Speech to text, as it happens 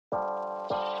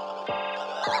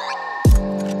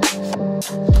My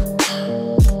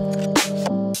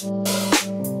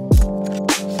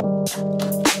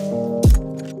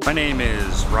name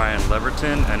is Ryan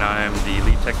Leverton, and I'm the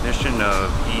lead technician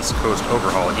of East Coast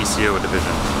Overhaul, ECO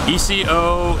division.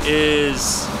 ECO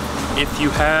is if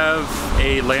you have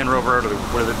a Land Rover,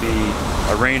 whether it be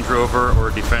a Range Rover or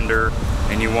a Defender,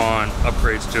 and you want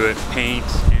upgrades to it, paint,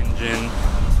 engine,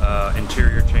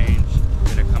 interior change,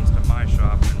 then it comes to my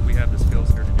shop, and we have the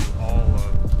skills here to do all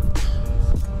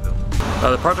of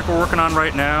the project we're working on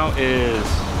right now is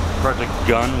Project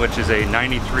Gun, which is a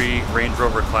 93 Range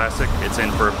Rover Classic. It's in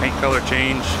for a paint color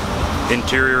change,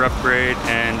 interior upgrade,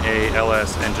 and a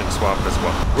LS engine swap as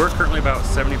well. We're currently about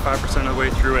 75% of the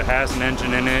way through. It has an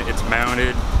engine in it, it's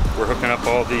mounted. We're hooking up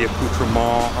all the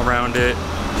accoutrement around it.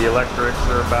 The electrics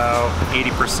are about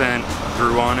 80%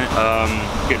 through on it.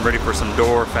 Getting ready for some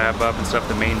door fab up and stuff.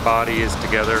 The main body is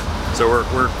together. So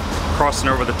we're crossing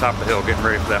over the top of the hill, getting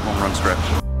ready for that home run stretch.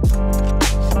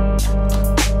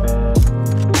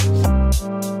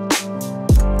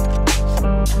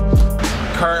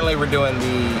 Currently we're doing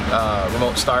the alarm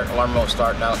remote start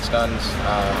Alex Gunn's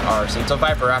RC. It's a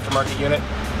Viper aftermarket unit.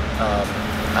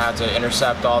 I had to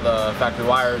intercept all the factory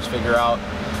wires, figure out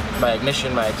my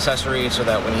ignition, my accessory, so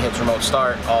that when he hits remote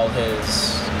start, all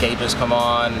his gauges come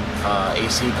on,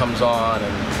 AC comes on,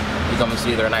 and he becomes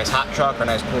either a nice hot truck or a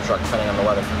nice cool truck, depending on the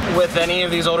weather. With any of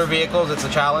these older vehicles, it's a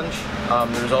challenge.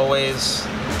 There's always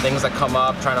things that come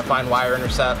up, trying to find wire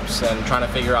intercepts and trying to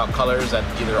figure out colors that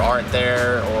either aren't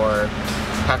there or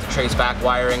have to trace back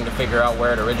wiring to figure out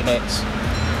where it originates.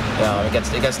 It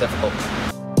gets difficult.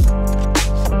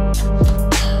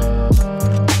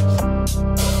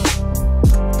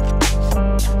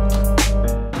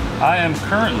 I am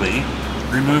currently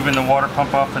removing the water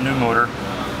pump off the new motor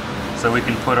so we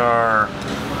can put our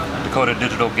Dakota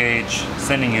digital gauge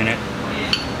sending unit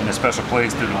in a special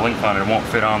place due to the link line. It won't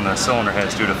fit on the cylinder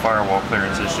heads due to firewall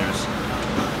clearance issues.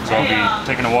 So I'll be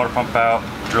taking the water pump out,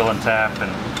 drill and tap,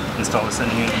 and install the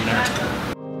sending unit in there.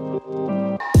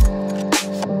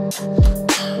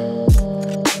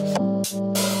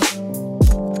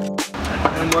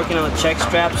 I'm working on the check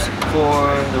straps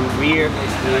for the rear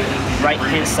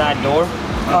right-hand side door.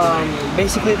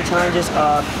 Basically the challenge is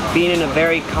being in a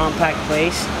very compact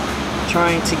place,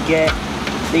 trying to get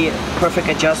the perfect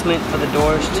adjustment for the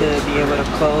doors to be able to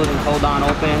close and hold on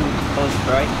open, close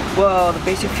right. Well, the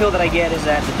basic feel that I get is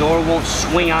that the door won't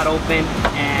swing out open,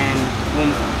 and you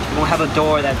won't have a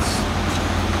door that's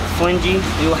flingy.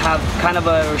 You'll have kind of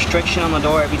a restriction on the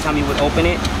door every time you would open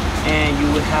it, and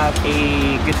you would have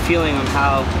a good feeling on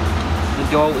how the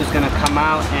door is going to come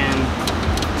out and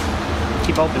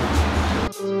keep open.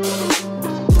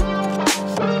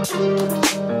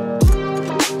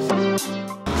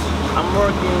 I'm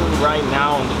working right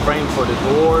now on the frame for the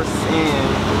doors and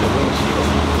the windshield.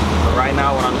 But right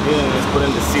now what I'm doing is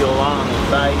putting the seal on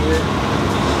inside here.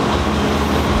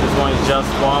 This one is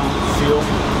just one seal,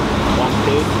 one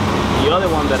piece. The other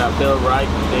one that I built right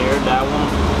there, that one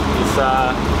is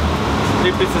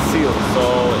 3 pieces seal, so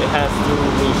it has 2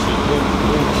 windshield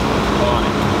on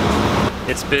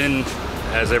it. It's been,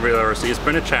 as every RC, it's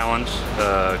been a challenge,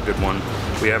 good one.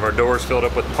 We have our doors filled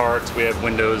up with parts, we have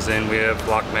windows in, we have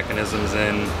lock mechanisms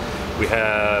in, we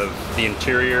have the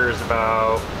interior is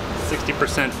about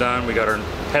 60% done. We got our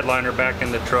headliner back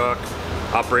in the truck,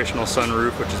 operational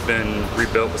sunroof, which has been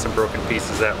rebuilt with some broken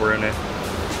pieces that were in it.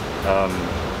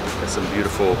 Got some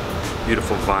beautiful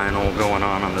vinyl going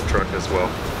on the truck as well.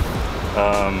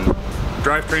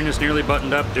 Drivetrain is nearly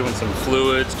buttoned up, doing some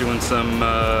fluids, doing some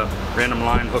random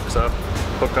line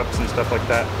hookups and stuff like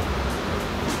that.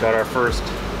 Got our first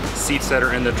seats that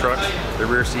are in the truck. The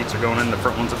rear seats are going in, the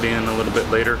front ones will be in a little bit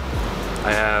later.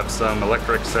 I have some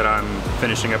electrics that I'm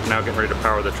finishing up now, getting ready to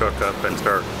power the truck up and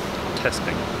start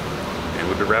testing. And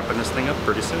we'll be wrapping this thing up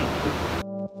pretty soon.